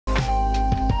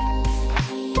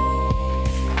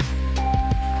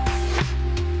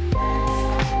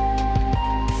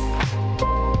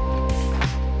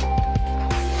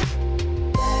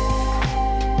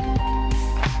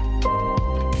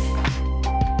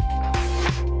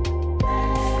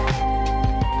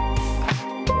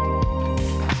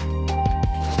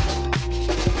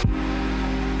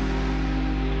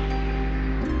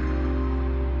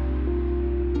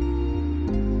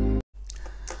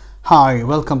Hi,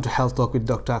 welcome to Health Talk with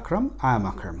Dr. Akram. I am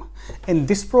Akram. In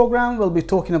this program, we'll be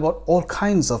talking about all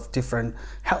kinds of different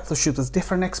health issues with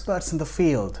different experts in the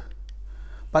field.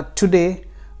 But today,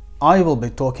 I will be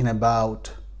talking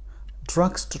about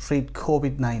drugs to treat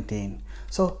COVID-19.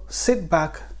 So sit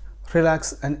back,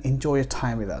 relax, and enjoy your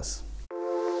time with us.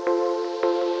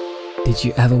 Did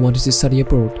you ever wanted to study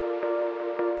abroad,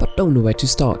 but don't know where to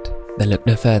start? Then look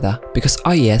no further, because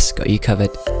IES got you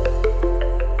covered.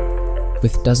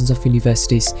 With dozens of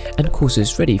universities and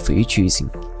courses ready for your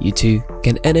choosing, you too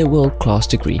can earn a world-class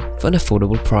degree for an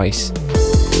affordable price.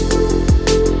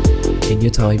 In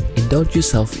your time, indulge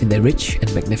yourself in the rich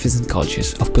and magnificent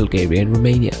cultures of Bulgaria and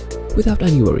Romania without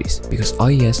any worries, because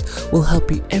IES will help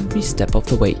you every step of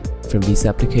the way, from visa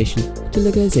application to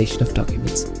legalization of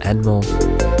documents and more.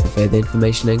 For further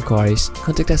information and inquiries,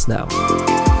 contact us now.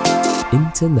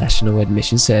 International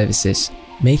Admission Services,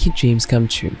 making dreams come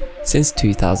true since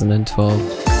 2012.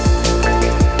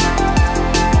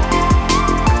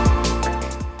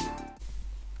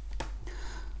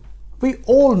 We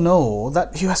all know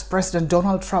that US President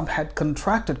Donald Trump had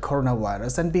contracted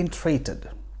coronavirus and been treated.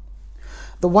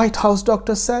 The White House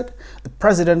doctor said the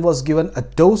president was given a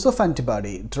dose of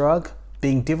antibody drug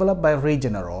being developed by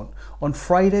Regeneron on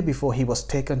Friday before he was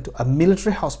taken to a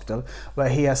military hospital where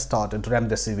he has started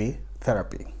remdesivir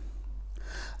therapy.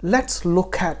 Let's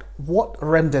look at what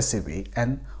remdesivir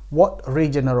and what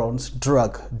Regeneron's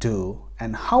drug do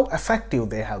and how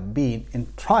effective they have been in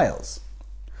trials.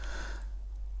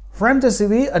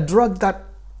 Remdesivir, a drug that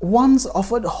once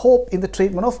offered hope in the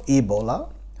treatment of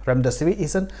Ebola. Remdesivir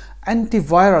is an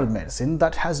antiviral medicine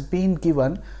that has been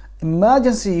given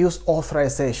emergency use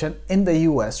authorization in the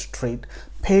US to treat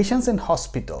patients in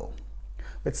hospital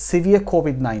with severe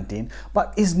COVID-19,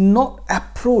 but is not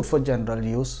approved for general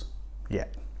use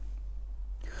yet.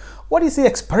 What is the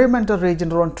experimental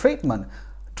Regeneron treatment?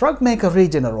 Drug maker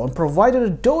Regeneron provided a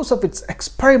dose of its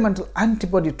experimental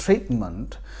antibody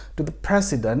treatment to the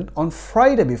president on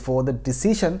Friday before the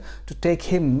decision to take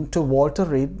him to Walter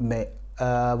Reed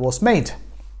was made.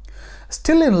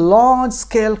 Still in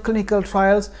large-scale clinical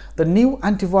trials, the new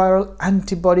antiviral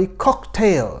antibody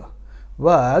cocktail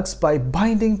works by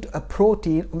binding to a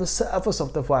protein on the surface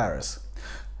of the virus.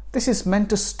 This is meant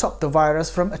to stop the virus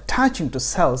from attaching to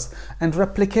cells and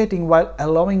replicating while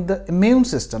allowing the immune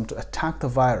system to attack the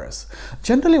virus.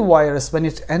 Generally, virus, when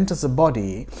it enters the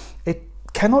body, it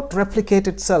cannot replicate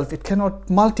itself, it cannot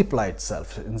multiply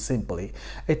itself, simply.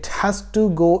 It has to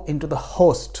go into the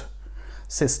host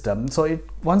system. So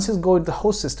once it goes into the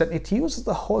host system, it uses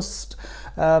the host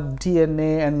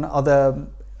DNA and other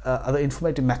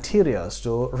informative materials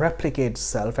to replicate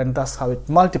itself, and that's how it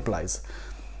multiplies.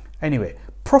 Anyway,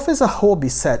 Professor Hobie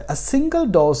said a single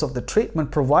dose of the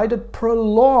treatment provided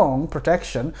prolonged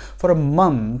protection for a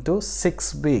month to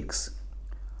 6 weeks.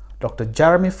 Dr.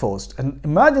 Jeremy Faust, an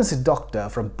emergency doctor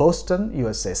from Boston,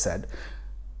 USA, said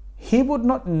he would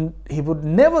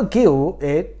never give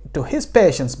it to his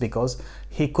patients because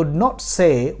he could not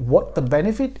say what the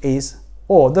benefit is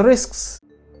or the risks.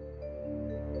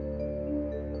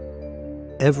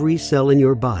 Every cell in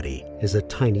your body is a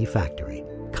tiny factory,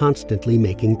 constantly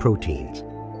making proteins.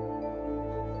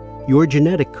 Your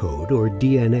genetic code, or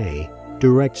DNA,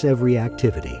 directs every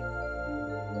activity.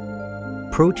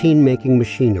 Protein-making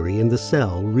machinery in the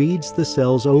cell reads the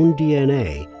cell's own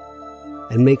DNA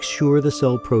and makes sure the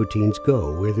cell proteins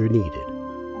go where they're needed.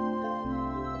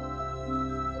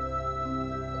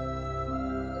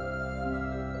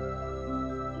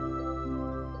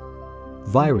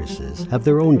 Viruses have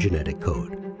their own genetic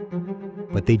code,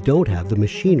 but they don't have the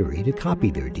machinery to copy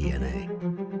their DNA.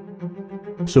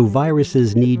 So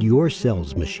viruses need your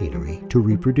cell's machinery to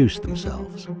reproduce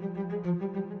themselves.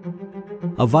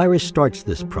 A virus starts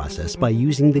this process by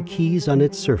using the keys on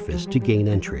its surface to gain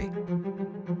entry.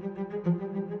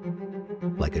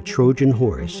 Like a Trojan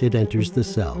horse, it enters the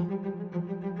cell.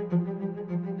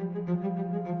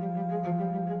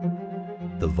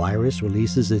 The virus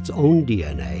releases its own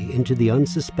DNA into the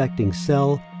unsuspecting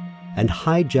cell and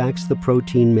hijacks the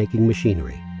protein-making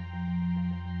machinery.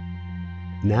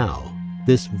 Now,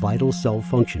 this vital cell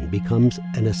function becomes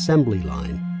an assembly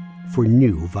line for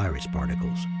new virus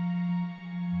particles.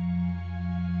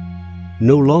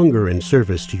 No longer in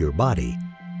service to your body,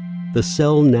 the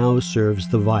cell now serves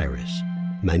the virus,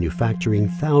 manufacturing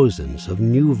thousands of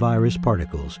new virus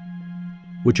particles,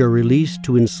 which are released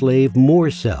to enslave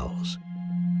more cells,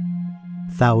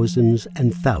 thousands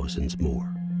and thousands more.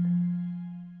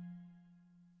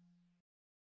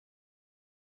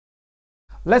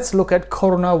 Let's look at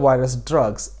coronavirus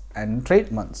drugs and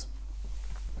treatments.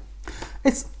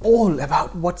 It's all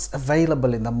about what's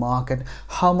available in the market,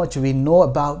 how much we know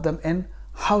about them, and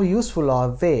how useful are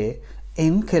they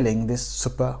in killing this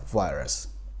super virus.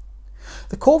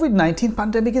 The COVID-19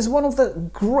 pandemic is one of the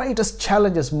greatest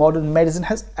challenges modern medicine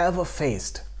has ever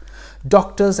faced.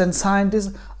 Doctors and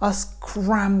scientists are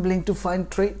scrambling to find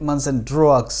treatments and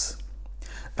drugs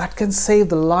that can save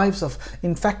the lives of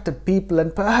infected people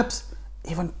and perhaps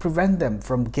even prevent them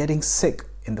from getting sick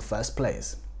in the first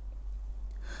place.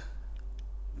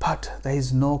 But there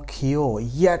is no cure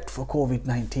yet for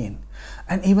COVID-19,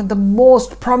 and even the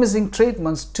most promising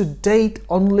treatments to date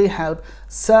only help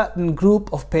certain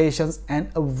group of patients and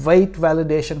await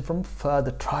validation from further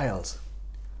trials.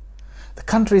 The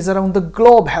countries around the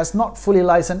globe has not fully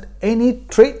licensed any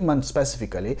treatment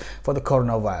specifically for the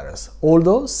coronavirus,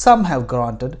 although some have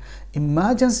granted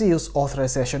emergency use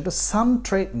authorization to some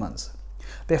treatments.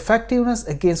 The effectiveness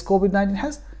against COVID-19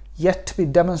 has yet to be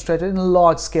demonstrated in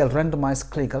large-scale randomized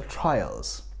clinical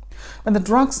trials. When the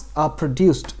drugs are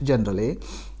produced, generally,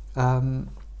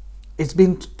 it's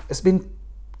been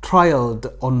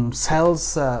trialed on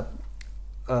cells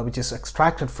which is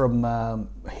extracted from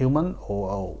human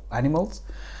or animals.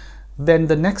 Then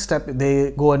the next step,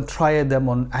 they go and try them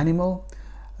on animal.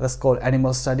 That's called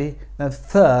animal study. Then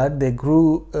third, they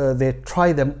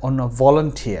try them on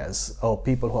volunteers or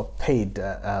people who are paid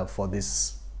for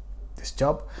this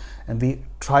job, and we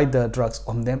try the drugs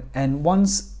on them, and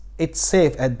once it's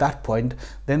safe at that point,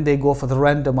 then they go for the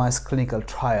randomized clinical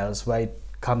trials where it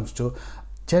comes to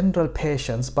general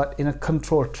patients but in a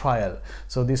controlled trial.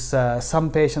 So this some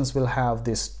patients will have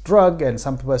this drug and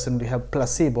some person will have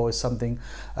placebo, is something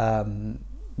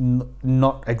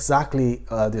not exactly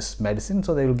this medicine,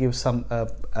 so they will give some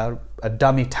a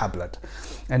dummy tablet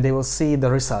and they will see the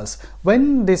results.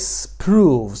 When this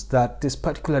proves that this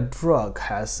particular drug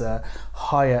has a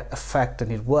higher effect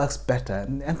and it works better,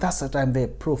 and that's the time they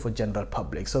approve for general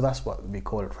public. So that's what we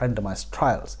call randomized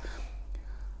trials.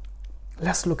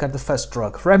 Let's look at the first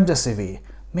drug. Remdesivir,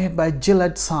 made by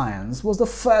Gilead Sciences, was the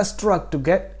first drug to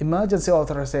get emergency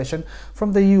authorization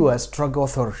from the US drug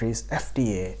authorities,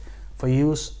 FDA, for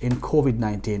use in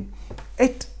COVID-19.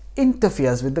 It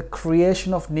interferes with the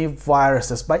creation of new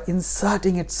viruses by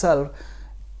inserting itself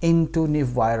into new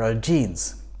viral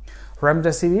genes.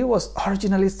 Remdesivir was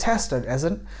originally tested as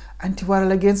an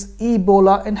antiviral against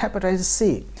Ebola and hepatitis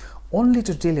C, only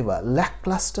to deliver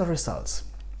lackluster results.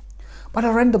 But a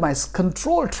randomized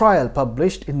controlled trial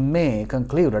published in May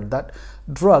concluded that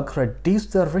drug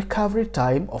reduced the recovery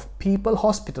time of people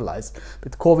hospitalized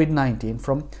with COVID-19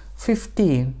 from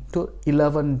 15 to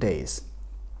 11 days.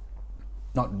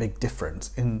 Not big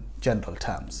difference in general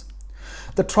terms.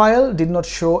 The trial did not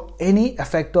show any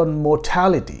effect on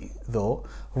mortality, though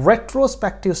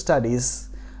retrospective studies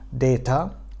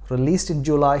data released in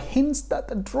July hints that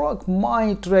the drug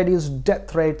might reduce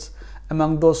death rates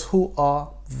among those who are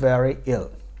very ill.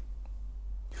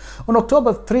 On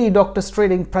October 3, doctors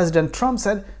treating President Trump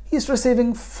said he's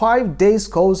receiving 5 days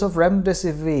course of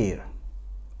remdesivir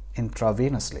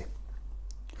intravenously.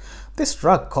 This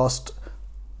drug cost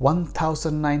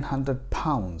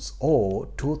 £1,900 or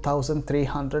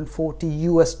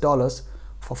 $2,340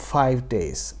 for 5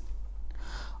 days.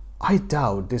 I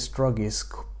doubt this drug is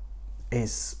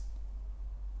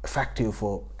effective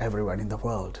for everyone in the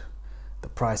world. The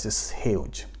price is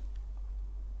huge.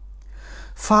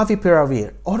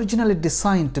 Favipiravir, originally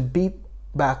designed to beat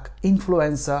back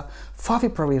influenza,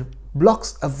 favipiravir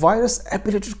blocks a virus'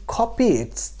 ability to copy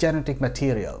its genetic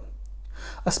material.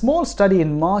 A small study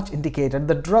in March indicated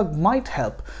the drug might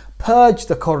help purge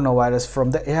the coronavirus from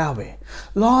the airway.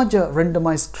 Larger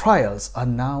randomized trials are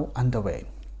now underway.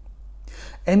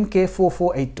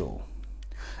 MK4482.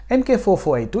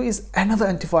 MK4482 is another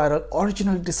antiviral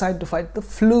originally designed to fight the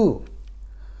flu.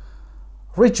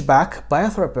 Ridgeback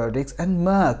Biotherapeutics and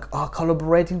Merck are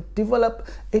collaborating to develop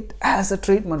it as a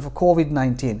treatment for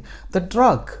COVID-19. The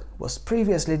drug was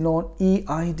previously known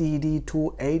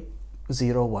YTEP03.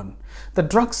 The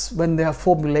drugs, when they are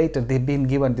formulated, they've been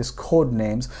given these code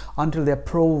names until they're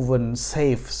proven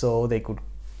safe, so they could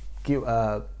give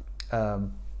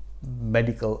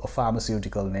medical or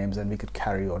pharmaceutical names and we could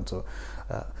carry on. So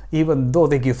even though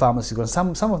they give pharmaceutical, some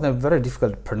of them are very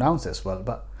difficult to pronounce as well,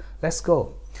 but let's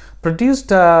go. Produced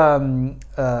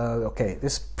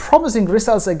this promising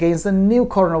results against the new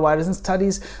coronavirus in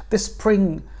studies this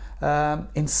spring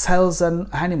in cells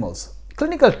and animals.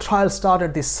 Clinical trials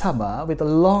started this summer with a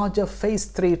larger phase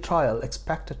 3 trial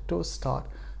expected to start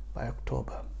by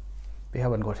October. We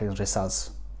haven't got any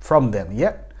results from them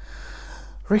yet.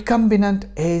 Recombinant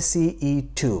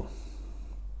ACE2,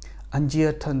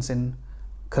 angiotensin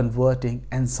converting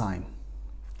enzyme.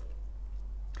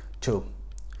 2.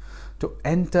 To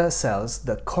enter cells,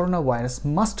 the coronavirus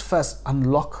must first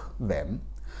unlock them,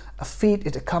 a feat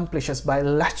it accomplishes by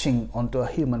latching onto a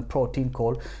human protein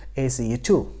called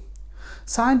ACE2.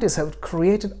 Scientists have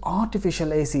created artificial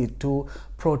ACE2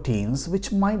 proteins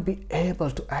which might be able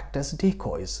to act as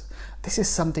decoys. This is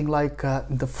something like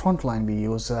in the front line we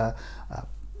use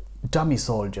dummy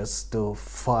soldiers to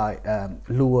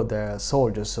lure the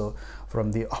soldiers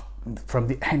from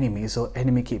the enemy, so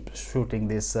enemy keeps shooting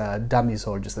these dummy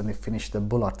soldiers and they finish the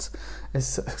bullets.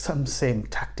 It's some same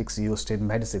tactics used in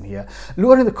medicine here,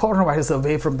 luring the coronavirus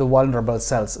away from the vulnerable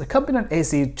cells. Recombinant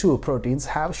ACE2 proteins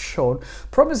have shown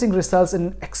promising results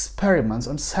in experiments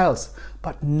on cells,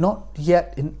 but not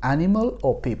yet in animal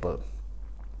or people.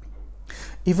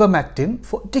 Ivermectin.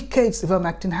 For decades,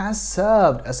 ivermectin has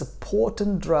served as a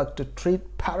potent drug to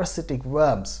treat parasitic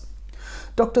worms.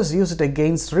 Doctors use it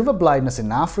against river blindness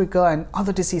in Africa and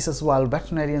other diseases, while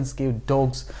veterinarians give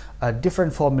dogs a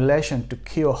different formulation to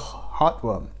cure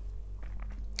heartworm.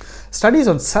 Studies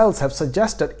on cells have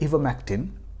suggested ivermectin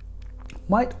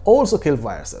might also kill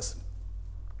viruses,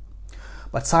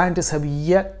 but scientists have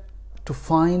yet to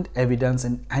find evidence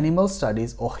in animal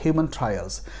studies or human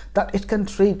trials that it can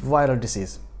treat viral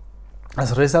disease.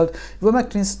 As a result,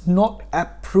 ivermectin is not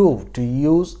approved to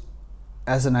use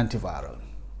as an antiviral.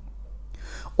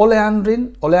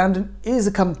 Oleandrin is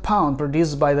a compound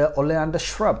produced by the oleander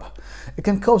shrub. It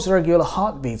can cause irregular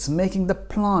heartbeats, making the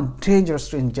plant dangerous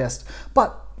to ingest.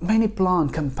 But many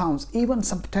plant compounds, even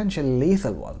some potentially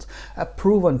lethal ones, are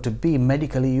proven to be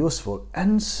medically useful,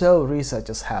 and so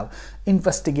researchers have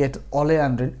investigated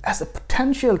oleandrin as a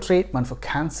potential treatment for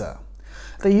cancer.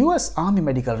 The US Army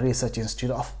Medical Research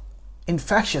Institute of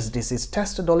Infectious Disease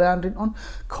tested oleandrin on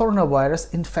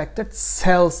coronavirus infected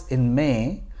cells in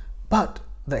May, but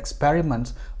the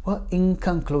experiments were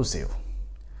inconclusive.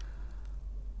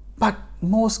 But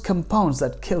most compounds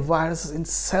that kill viruses in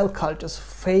cell cultures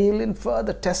fail in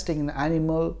further testing in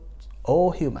animals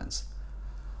or humans.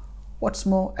 What's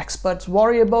more, experts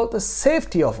worry about the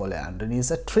safety of oleandrin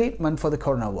as a treatment for the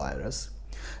coronavirus,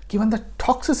 given the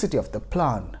toxicity of the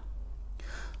plant.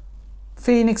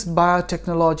 Phoenix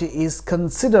Biotechnology is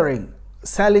considering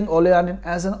selling oleandrin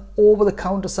as an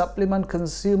over-the-counter supplement.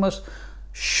 Consumers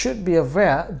should be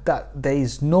aware that there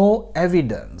is no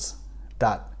evidence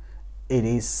that it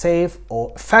is safe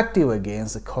or effective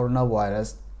against the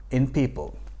coronavirus in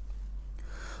people.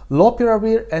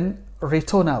 Lopiravir and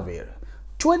ritonavir.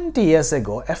 20 years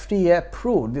ago, FDA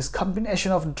approved this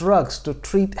combination of drugs to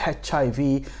treat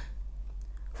HIV.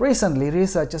 Recently,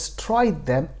 researchers tried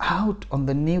them out on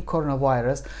the new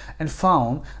coronavirus and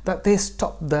found that they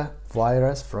stopped the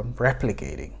virus from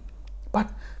replicating.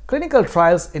 But clinical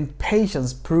trials in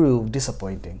patients proved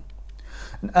disappointing.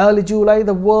 In early July,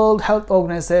 the World Health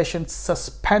Organization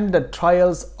suspended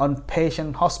trials on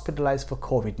patients hospitalized for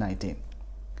COVID-19.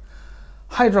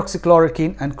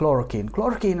 Hydroxychloroquine and chloroquine.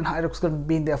 Chloroquine and hydroxychloroquine have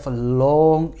been there for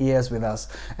long years with us,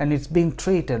 and it's been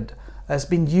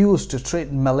used to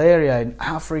treat malaria in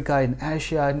Africa, in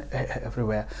Asia, and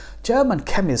everywhere. German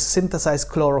chemists synthesized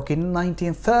chloroquine in the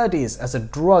 1930s as a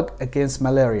drug against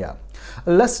malaria.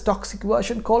 A less toxic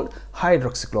version called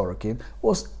hydroxychloroquine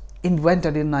was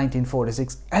invented in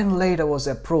 1946 and later was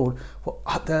approved for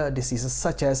other diseases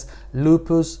such as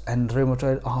lupus and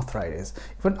rheumatoid arthritis.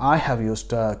 Even I have used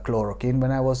chloroquine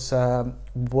when I was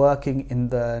working in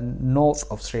the north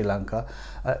of Sri Lanka.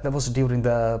 That was during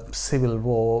the civil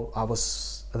war.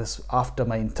 After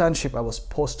my internship, I was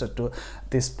posted to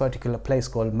this particular place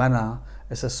called Mana.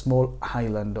 It's a small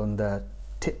island on the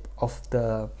tip of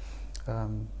the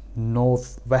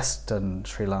northwestern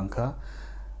Sri Lanka.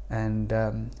 And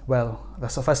well,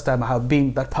 that's the first time I have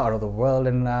been that part of the world,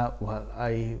 and well,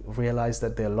 I realized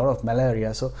that there are a lot of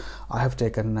malaria, so I have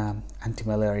taken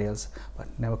anti-malarials but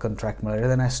never contract malaria.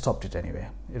 Then I stopped it anyway.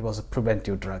 It was a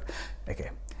preventive drug. Okay.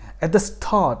 At the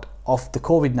start of the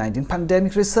COVID-19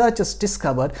 pandemic, researchers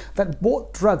discovered that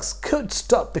both drugs could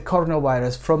stop the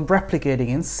coronavirus from replicating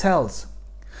in cells.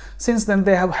 Since then,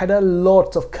 they have had a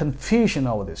lot of confusion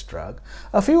over this drug.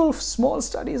 A few small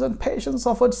studies on patients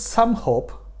offered some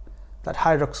hope that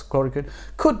hydroxychloroquine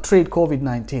could treat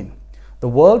COVID-19. The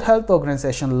World Health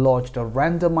Organization launched a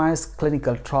randomized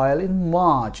clinical trial in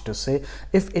March to see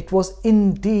if it was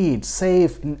indeed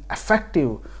safe and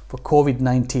effective for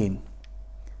COVID-19.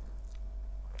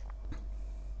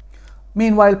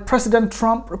 Meanwhile, President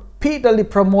Trump repeatedly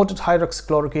promoted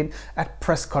hydroxychloroquine at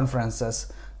press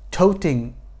conferences,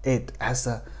 touting it as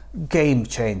a game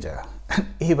changer, and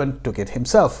even took it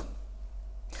himself.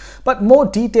 But more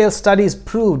detailed studies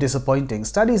proved disappointing.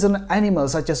 Studies on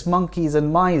animals such as monkeys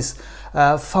and mice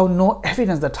found no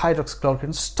evidence that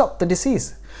hydroxychloroquine stopped the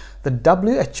disease. The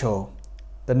WHO,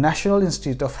 the National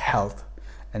Institute of Health,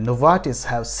 and Novartis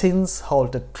have since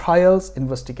halted trials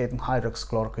investigating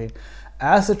hydroxychloroquine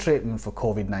as a treatment for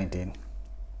COVID-19.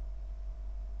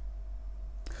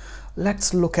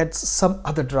 Let's look at some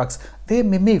other drugs. They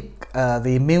mimic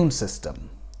the immune system.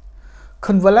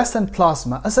 Convalescent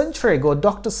plasma. A century ago,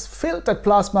 doctors filtered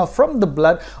plasma from the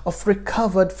blood of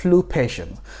recovered flu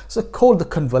patients, so called the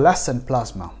convalescent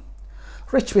plasma.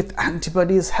 Rich with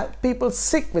antibodies, help people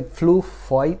sick with flu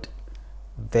fight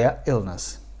their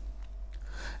illness.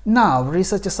 Now,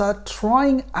 researchers are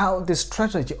trying out this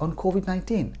strategy on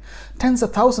COVID-19. Tens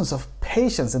of thousands of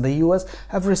patients in the US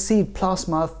have received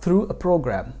plasma through a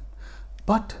program.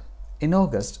 But in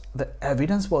August, the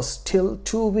evidence was still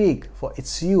too weak for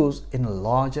its use in a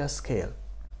larger scale.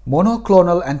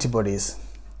 Monoclonal antibodies.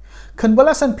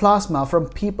 Convalescent plasma from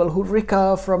people who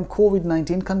recover from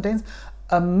COVID-19 contains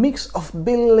a mix of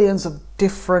billions of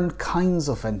different kinds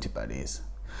of antibodies.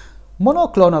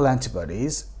 Monoclonal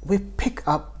antibodies, we pick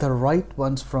up the right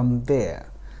ones from there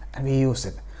and we use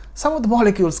it. Some of the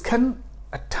molecules can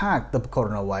attack the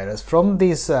coronavirus from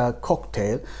this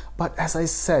cocktail, but as I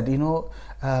said, there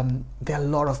are a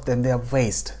lot of them, they are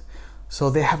waste. So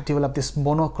they have developed these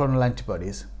monoclonal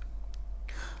antibodies.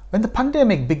 When the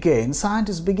pandemic began,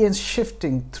 scientists began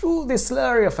shifting through this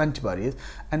slurry of antibodies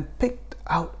and picked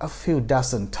out a few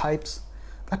dozen types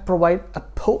that provide a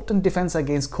potent defense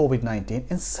against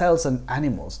COVID-19 in cells and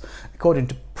animals, according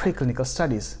to preclinical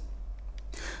studies.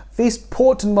 These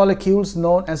potent molecules,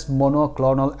 known as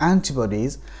monoclonal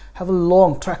antibodies, have a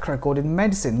long track record in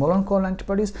medicine. Monoclonal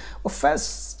antibodies were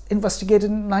first investigated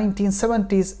in the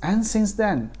 1970s, and since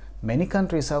then, many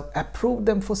countries have approved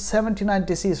them for 79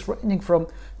 diseases ranging from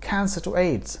cancer to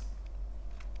AIDS.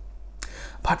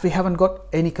 But we haven't got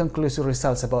any conclusive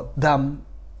results about them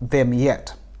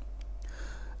yet.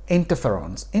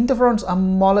 Interferons. Interferons are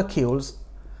molecules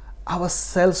our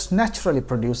cells naturally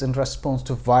produce in response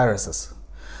to viruses.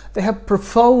 They have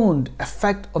profound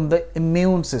effect on the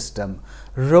immune system,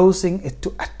 rousing it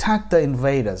to attack the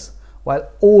invaders, while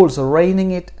also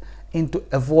reining it in to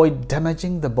avoid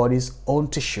damaging the body's own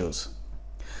tissues.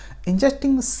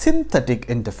 Injecting synthetic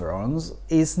interferons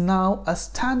is now a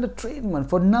standard treatment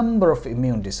for a number of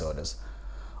immune disorders.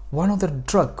 One of the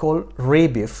drug called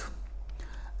Rebif,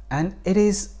 and it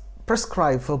is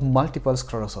prescribed for multiple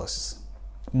sclerosis.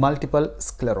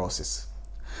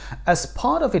 As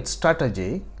part of its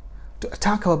strategy to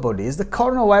attack our bodies, the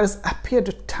coronavirus appeared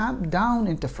to tamp down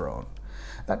interferon.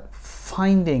 That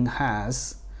finding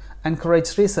has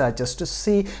encouraged researchers to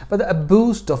see whether a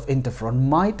boost of interferon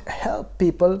might help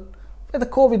people with the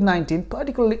COVID-19,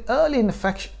 particularly early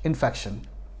infection.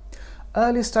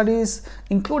 Early studies,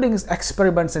 including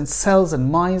experiments in cells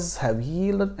and mice, have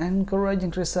yielded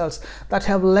encouraging results that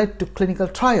have led to clinical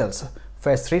trials,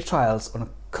 phase 3 trials on a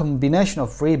combination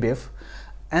of Rebif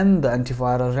and the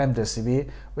antiviral remdesivir,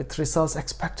 with results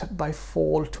expected by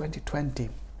fall 2020.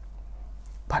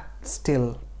 But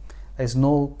still, there is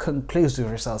no conclusive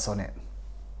results on it.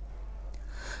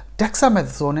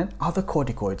 Dexamethasone and other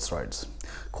corticosteroids.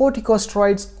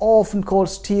 Corticosteroids, often called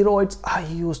steroids, are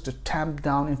used to tamp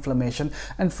down inflammation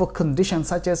and for conditions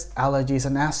such as allergies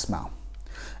and asthma.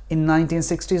 In the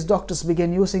 1960s, doctors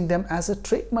began using them as a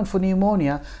treatment for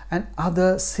pneumonia and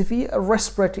other severe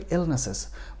respiratory illnesses,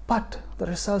 but the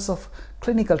results of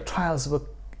clinical trials were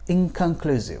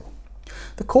inconclusive.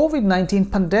 The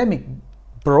COVID-19 pandemic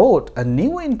brought a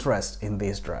new interest in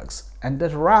these drugs, and a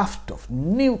raft of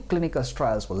new clinical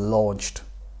trials were launched.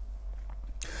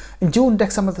 In June,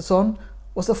 dexamethasone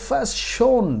was the first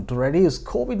shown to reduce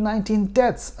COVID-19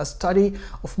 deaths. A study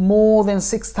of more than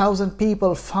 6,000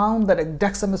 people found that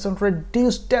dexamethasone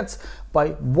reduced deaths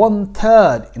by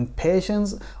 1/3 in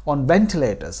patients on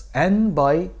ventilators and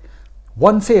by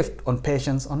 1/5 on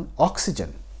patients on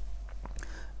oxygen.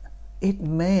 It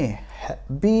may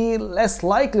be less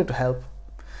likely to help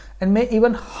and may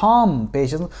even harm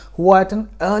patients who are at an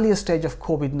earlier stage of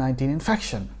COVID-19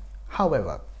 infection.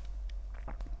 However,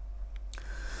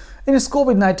 in its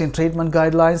COVID-19 treatment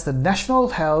guidelines, the National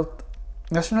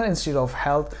Institute of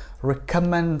Health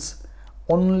recommends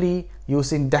only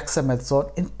using dexamethasone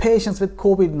in patients with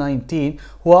COVID-19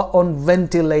 who are on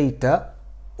ventilator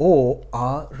or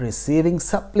are receiving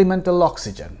supplemental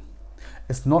oxygen.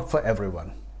 It's not for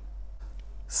everyone.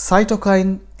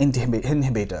 Cytokine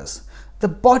inhibitors. The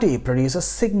body produces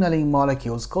signaling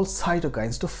molecules called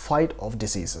cytokines to fight off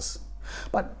diseases.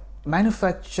 But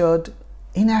manufactured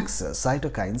in excess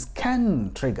cytokines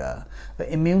can trigger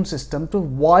the immune system to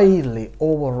wildly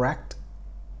overreact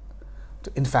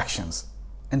to infections,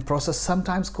 and process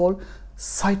sometimes called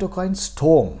cytokine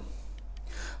storm.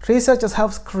 Researchers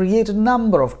have created a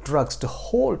number of drugs to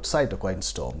halt cytokine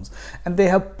storms, and they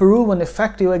have proven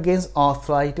effective against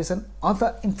arthritis and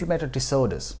other inflammatory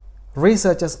disorders.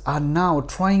 Researchers are now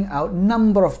trying out a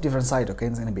number of different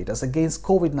cytokines inhibitors against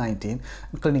COVID-19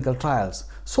 in clinical trials.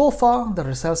 So far, the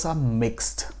results are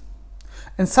mixed.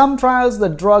 In some trials, the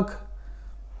drug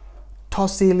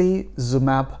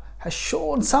tocilizumab has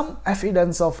shown some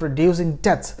evidence of reducing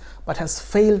deaths but has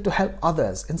failed to help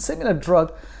others. In similar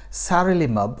drug,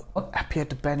 sarilumab appeared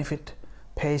to benefit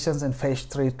patients in phase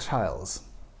 3 trials.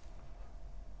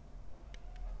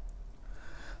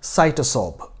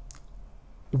 Cytosorb.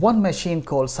 One machine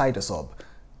called Cytosorb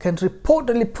can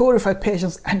reportedly purify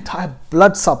patients' entire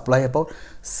blood supply about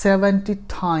 70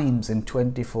 times in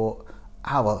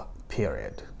 24-hour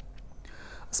period.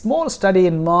 A small study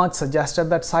in March suggested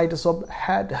that Cytosorb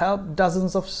had helped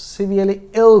dozens of severely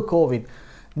ill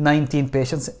COVID-19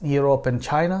 patients in Europe and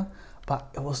China, but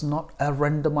it was not a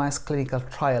randomized clinical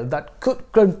trial that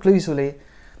could conclusively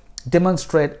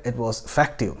demonstrate it was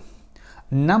effective.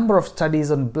 A number of studies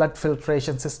on blood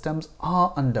filtration systems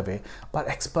are underway, but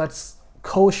experts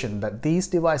caution that these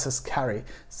devices carry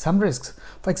some risks.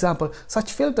 For example,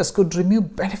 such filters could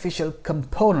remove beneficial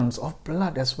components of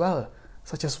blood as well,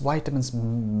 such as vitamins,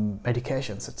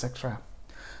 medications, etc.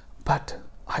 But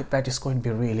I bet it's going to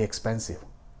be really expensive.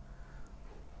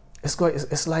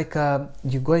 It's like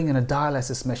you're going in a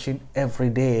dialysis machine every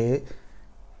day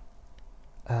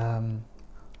to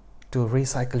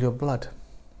recycle your blood.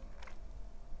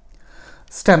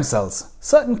 Stem cells.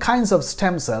 Certain kinds of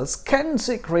stem cells can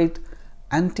secrete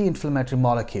anti-inflammatory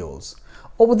molecules.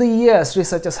 Over the years,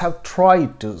 researchers have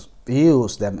tried to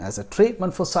use them as a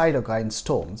treatment for cytokine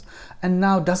storms, and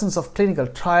now dozens of clinical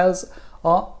trials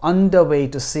are underway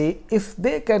to see if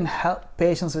they can help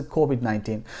patients with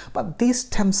COVID-19. But these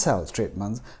stem cell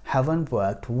treatments haven't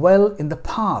worked well in the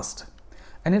past,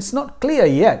 and it's not clear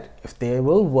yet if they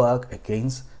will work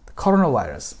against the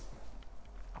coronavirus.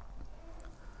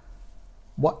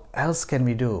 What else can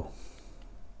we do?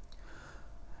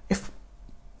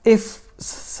 If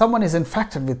someone is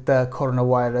infected with the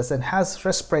coronavirus and has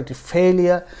respiratory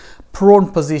failure,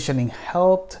 prone positioning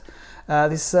helped.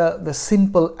 The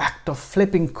simple act of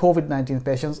flipping COVID-19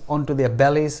 patients onto their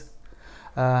bellies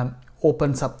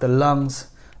opens up the lungs.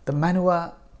 The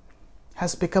maneuver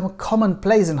has become a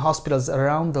commonplace in hospitals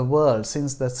around the world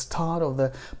since the start of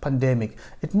the pandemic.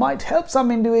 It might help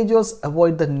some individuals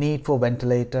avoid the need for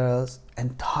ventilators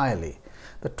entirely.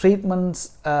 The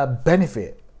treatment's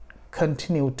benefit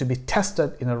continue to be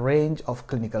tested in a range of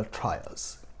clinical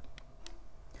trials.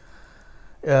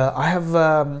 I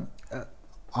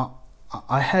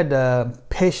had a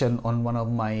patient on one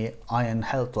of my Iron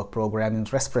Health Talk program, in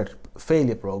respiratory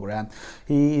failure program.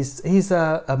 He's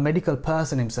a medical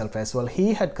person himself as well.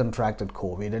 He had contracted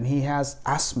COVID and he has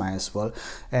asthma as well.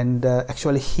 And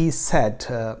actually he said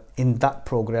in that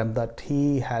program that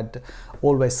he had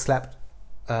always slept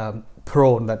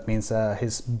prone. That means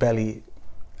his belly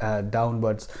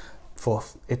downwards. For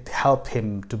it helped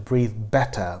him to breathe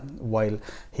better while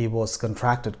he was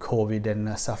contracted COVID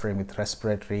and suffering with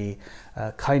respiratory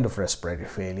kind of respiratory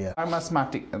failure. I'm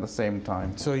asthmatic at the same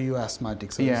time. So you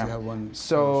asthmatic? So yeah. You have one.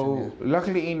 So condition, yeah.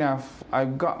 Luckily enough,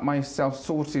 I've got myself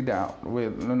sorted out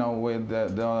with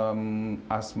the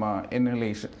asthma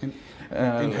inhalation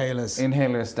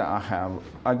inhalers that I have.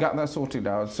 I got that sorted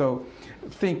out. So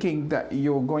thinking that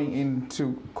you're going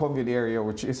into COVID area,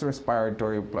 which is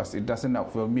respiratory, plus it doesn't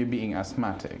help with me being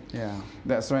asthmatic. Yeah.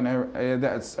 That's when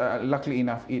luckily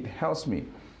enough it helps me.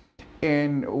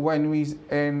 And when we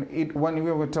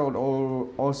were told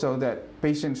also that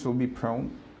patients will be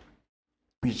prone,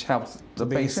 which helps the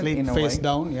patient in a way. Face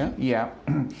down, yeah. Yeah,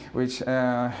 which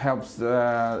helps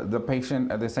the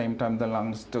patient at the same time the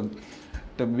lungs to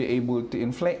be able to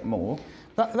inflate more.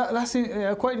 That's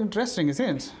quite interesting,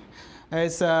 isn't it?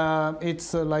 It's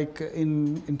like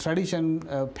in tradition,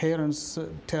 parents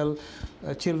tell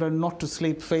children not to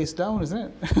sleep face down, isn't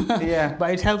it? Yeah.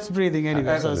 But it helps breathing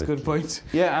anyway, so that's a good point.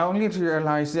 Yeah, I only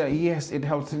realized that yes, it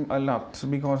helps him a lot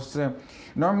because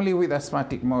normally with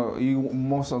asthmatic,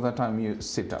 most of the time you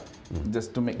sit up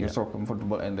just to make yourself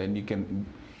comfortable, and then you can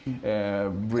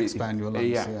breathe. Expand your lungs.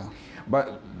 Yeah.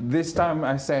 But this time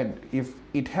I said if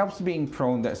it helps being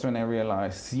prone, that's when I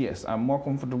realized yes, I'm more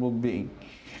comfortable being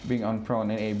on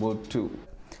prone and able to.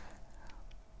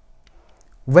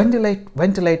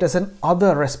 Ventilators and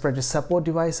other respiratory support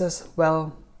devices.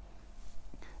 Well,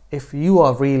 if you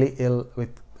are really ill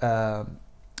with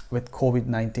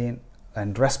COVID-19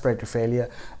 and respiratory failure,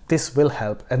 this will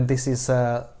help, and this is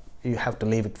you have to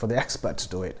leave it for the experts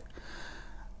to do it.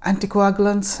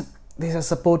 Anticoagulants, these are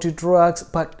supportive drugs,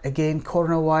 but again,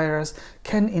 coronavirus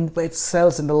can invade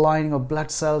cells in the lining of blood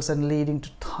cells and leading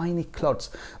to tiny clots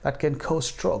that can cause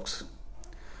strokes.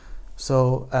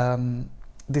 So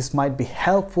this might be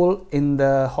helpful in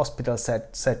the hospital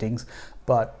settings,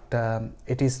 but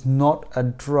it is not a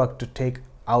drug to take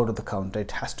out of the counter.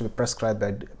 It has to be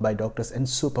prescribed by doctors and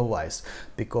supervised,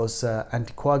 because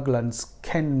anticoagulants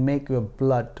can make your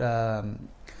blood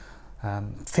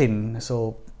thin,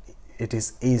 so it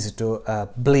is easy to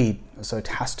bleed, so it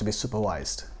has to be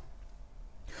supervised.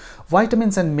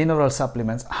 Vitamins and mineral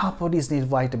supplements. Our bodies need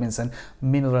vitamins and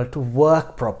mineral to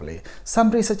work properly.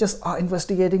 Some researchers are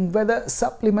investigating whether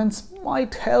supplements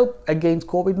might help against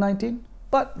COVID-19,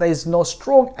 but there is no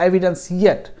strong evidence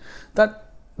yet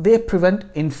that they prevent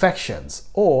infections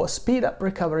or speed up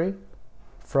recovery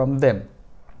from them.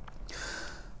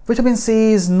 Vitamin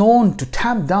C is known to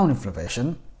tamp down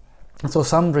inflammation, so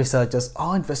some researchers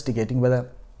are investigating whether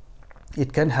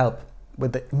it can help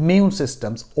with the immune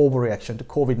system's overreaction to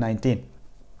COVID-19.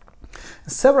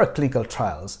 Several clinical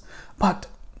trials, but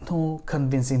no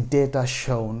convincing data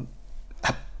shown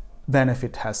a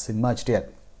benefit has emerged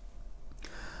yet.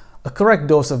 A correct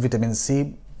dose of vitamin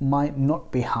C might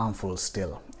not be harmful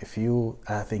still if you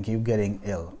think you're getting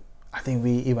ill. I think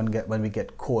we even get, when we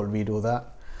get cold, we do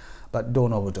that, but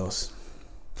don't overdose.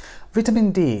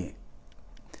 Vitamin D.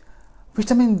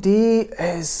 Vitamin D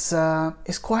is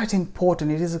quite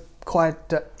important. It is a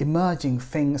quite emerging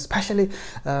thing, especially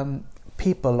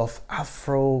people of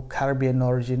Afro-Caribbean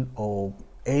origin or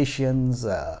Asians,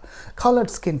 colored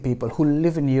skin people who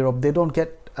live in Europe. They don't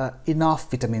get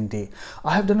enough vitamin D.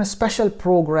 I have done a special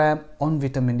program on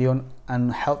vitamin D on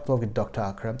Health Talk with Dr.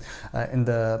 Akram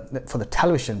for the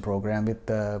television program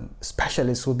with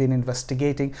specialists who've been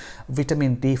investigating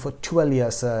vitamin D for 12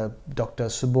 years, Dr.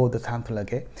 Subodh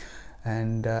Thampalage.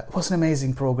 And it was an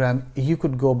amazing program. You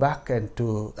could go back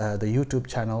into the YouTube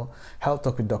channel Health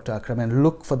Talk with Dr. Akram and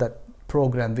look for that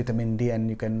program, Vitamin D, and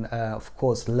you can of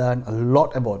course learn a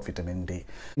lot about vitamin D.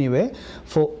 Anyway,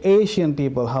 for Asian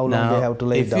people, how long they have to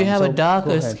lay down? If you have a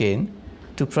darker skin,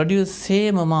 to produce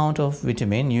same amount of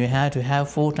vitamin, you have to have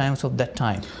 4 times of that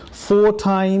time. 4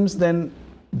 times than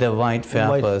the white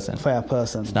fair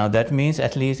person. Now that means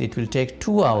at least it will take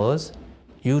 2 hours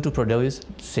you to produce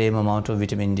same amount of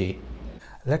vitamin D.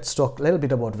 Let's talk a little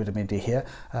bit about vitamin D here.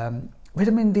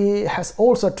 Vitamin D has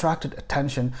also attracted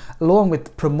attention. Along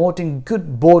with promoting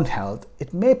good bone health,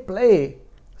 it may play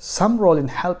some role in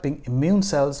helping immune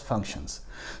cells functions.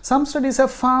 Some studies have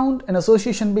found an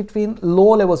association between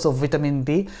low levels of vitamin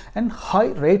D and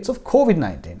high rates of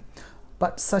COVID-19.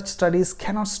 But such studies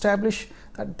cannot establish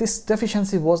that this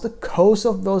deficiency was the cause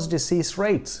of those disease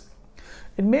rates.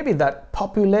 It may be that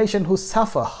population who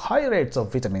suffer high rates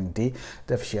of vitamin D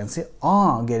deficiency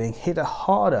are getting hit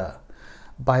harder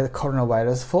by the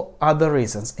coronavirus for other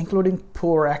reasons, including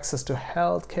poor access to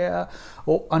health care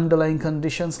or underlying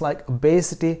conditions like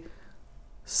obesity.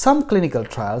 Some clinical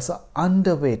trials are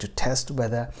underway to test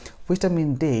whether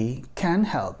vitamin D can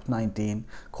help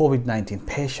COVID-19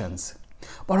 patients.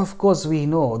 But of course, we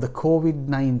know the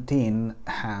COVID-19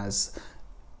 has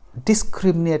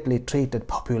discriminately treated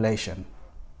population.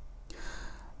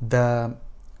 The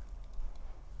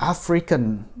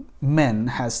African men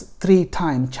has 3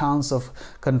 times chance of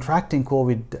contracting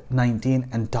COVID-19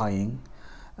 and dying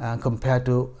compared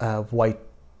to white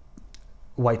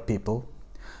people,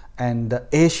 and the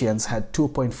Asians had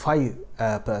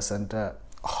 2.5%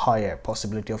 higher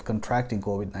possibility of contracting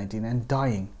COVID-19 and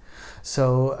dying.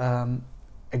 So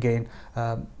again,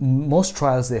 most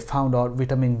trials they found out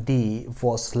vitamin D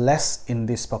was less in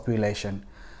this population.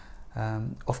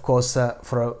 Of course,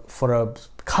 for a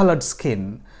colored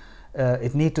skin,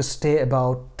 it needs to stay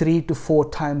about 3 to 4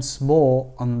 times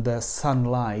more on the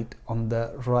sunlight on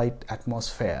the right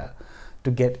atmosphere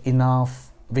to get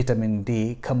enough vitamin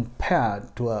D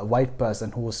compared to a white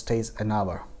person who stays an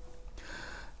hour.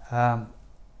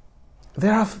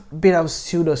 There are a bit of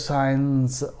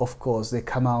pseudoscience, of course. They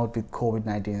come out with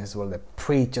COVID-19 as well. The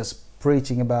preachers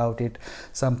preaching about it.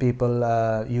 Some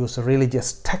people use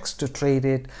religious text to treat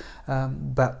it,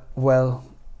 but well,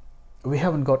 we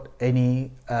haven't got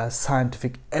any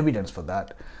scientific evidence for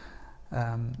that.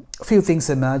 A few things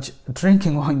emerge.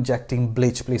 Drinking or injecting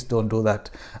bleach, please don't do that.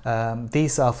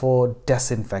 These are for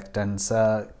disinfectants,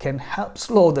 can help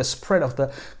slow the spread of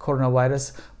the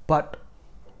coronavirus, but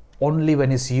only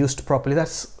when it's used properly.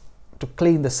 That's to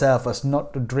clean the surface,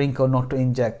 not to drink or not to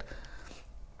inject.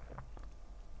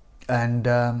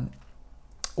 And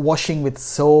washing with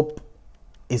soap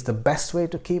is the best way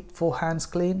to keep 4 hands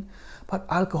clean, but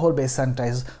alcohol-based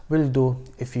sanitizers will do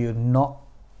if you're not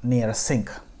near a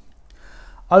sink.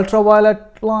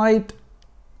 Ultraviolet light,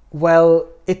 well,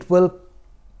 it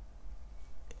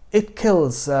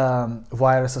kills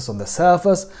viruses on the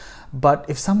surface, but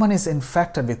if someone is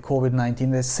infected with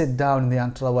COVID-19, they sit down in the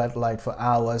ultraviolet light for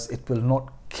hours, it will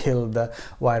not kill the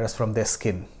virus from their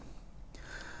skin.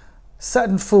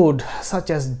 Certain food such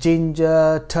as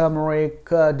ginger, turmeric,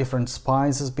 different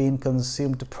spices being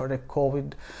consumed to protect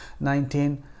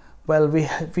COVID-19, well, we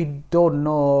don't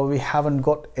know, we haven't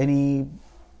got any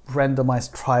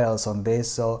randomized trials on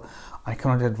this, so I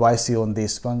cannot advise you on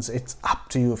these ones. It's up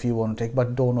to you if you want to take,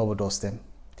 but don't overdose them.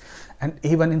 And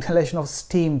even inhalation of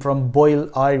steam from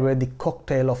boiled Ayurvedic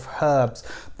cocktail of herbs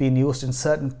being used in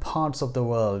certain parts of the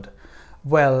world.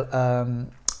 Well,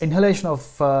 inhalation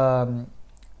of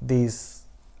these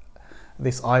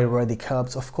Ayurvedic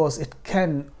herbs, of course, it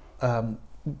can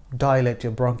dilate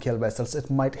your bronchial vessels. It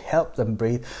might help them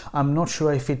breathe. I'm not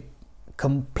sure if it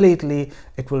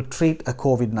will treat a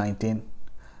COVID-19,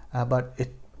 but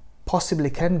it possibly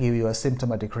can give you a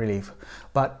symptomatic relief.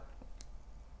 But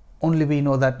only we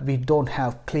know that we don't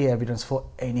have clear evidence for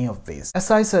any of these. As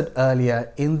I said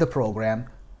earlier in the program,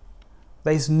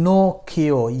 there is no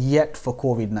cure yet for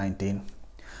COVID-19,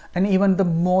 and even the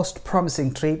most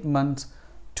promising treatments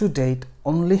to date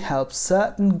only help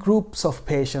certain groups of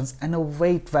patients and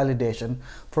await validation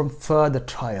from further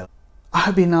trial. I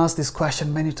have been asked this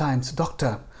question many times,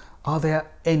 Doctor, are there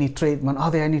any treatment?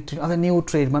 Are there any new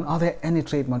treatment? Are there any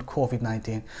treatment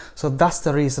COVID-19? So that's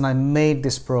the reason I made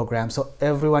this program, so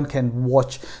everyone can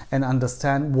watch and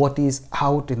understand what is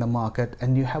out in the market,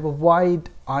 and you have a wide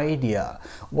idea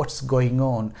what's going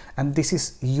on, and this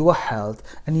is your health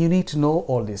and you need to know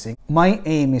all these things. My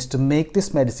aim is to make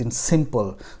this medicine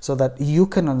simple so that you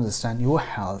can understand your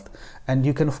health, and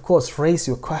you can of course raise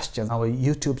your questions on our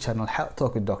YouTube channel Health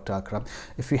Talk with Dr. Akram.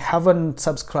 If you haven't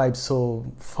subscribed so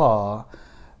far,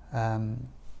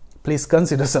 please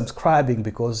consider subscribing,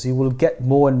 because you will get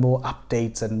more and more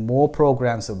updates and more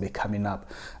programs will be coming up,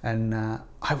 and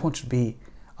I want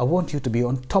you to be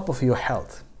on top of your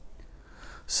health.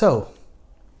 So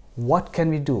what can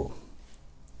we do?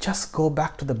 Just go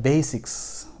back to the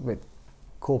basics with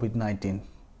COVID-19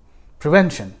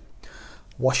 prevention.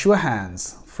 Wash your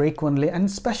hands frequently, and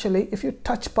especially if you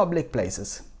touch public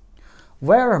places.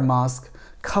 Wear a mask,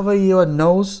 cover your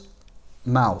nose,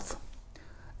 mouth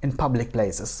in public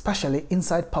places, especially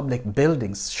inside public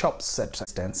buildings, shops, etc.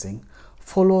 Distancing.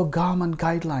 Follow government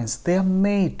guidelines. They are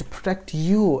made to protect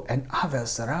you and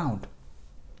others around.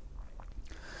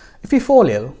 If you fall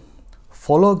ill,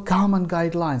 follow government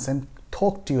guidelines and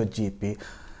talk to your GP.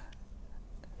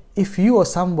 If you or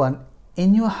someone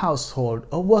in your household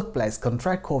or workplace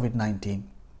contract COVID-19,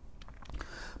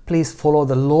 please follow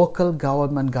the local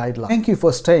government guidelines. Thank you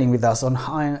for staying with us on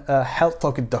Health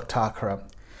Talk with Dr. Akram.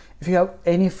 If you have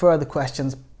any further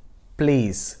questions,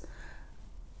 please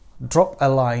drop a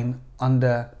line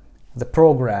under the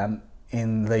program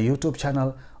in the YouTube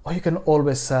channel, or you can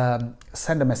always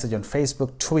send a message on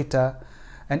Facebook, Twitter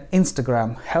and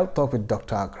Instagram, Health Talk with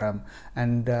Dr. Akram,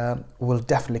 and we'll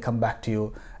definitely come back to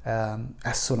you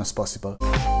as soon as possible.